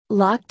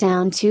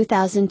Lockdown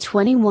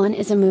 2021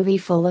 is a movie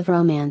full of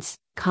romance,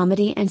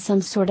 comedy and some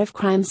sort of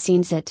crime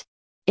scenes. It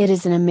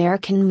is an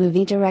American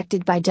movie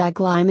directed by Doug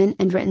Liman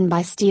and written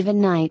by Stephen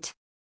Knight.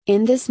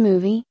 In this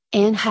movie,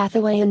 Anne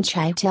Hathaway and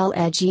Chiwetel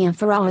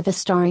Ejiofor are the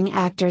starring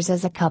actors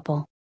as a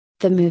couple.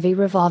 The movie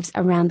revolves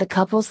around the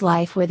couple's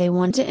life where they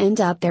want to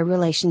end up their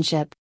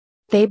relationship.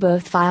 They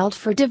both filed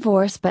for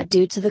divorce, but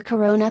due to the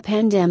corona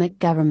pandemic,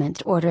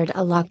 government ordered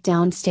a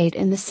lockdown state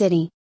in the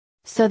city.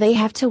 So they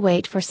have to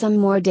wait for some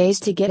more days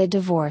to get a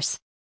divorce.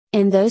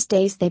 In those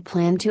days they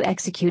plan to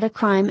execute a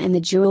crime in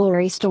the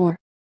jewelry store.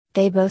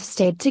 They both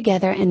stayed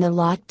together in the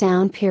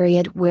lockdown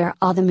period, where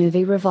all the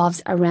movie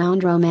revolves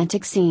around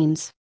romantic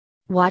scenes.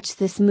 Watch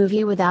this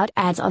movie without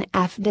ads on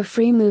Afdah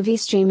free movie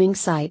streaming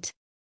site.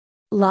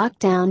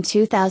 Lockdown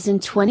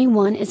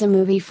 2021 is a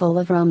movie full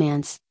of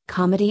romance,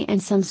 comedy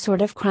and some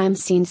sort of crime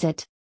scenes.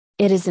 It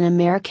is an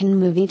American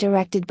movie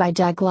directed by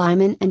Doug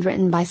Liman and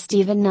written by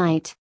Stephen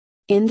Knight.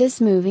 In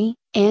this movie,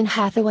 Anne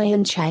Hathaway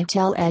and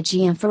Chiwetel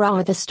Ejiofor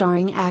are the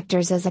starring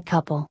actors as a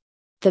couple.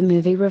 The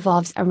movie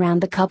revolves around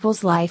the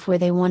couple's life where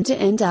they want to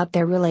end up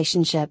their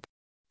relationship.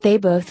 They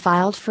both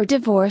filed for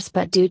divorce,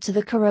 but due to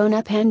the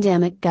corona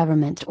pandemic,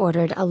 government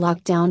ordered a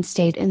lockdown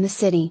state in the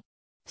city.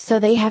 So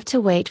they have to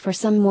wait for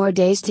some more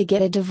days to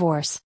get a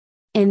divorce.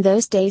 In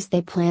those days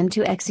they plan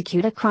to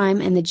execute a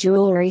crime in the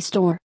jewelry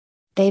store.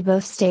 They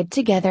both stayed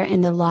together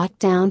in the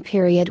lockdown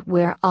period,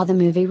 where all the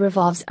movie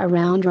revolves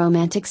around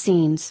romantic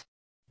scenes.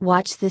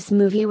 Watch this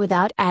movie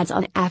without ads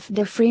on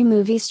Afdah free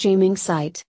movie streaming site.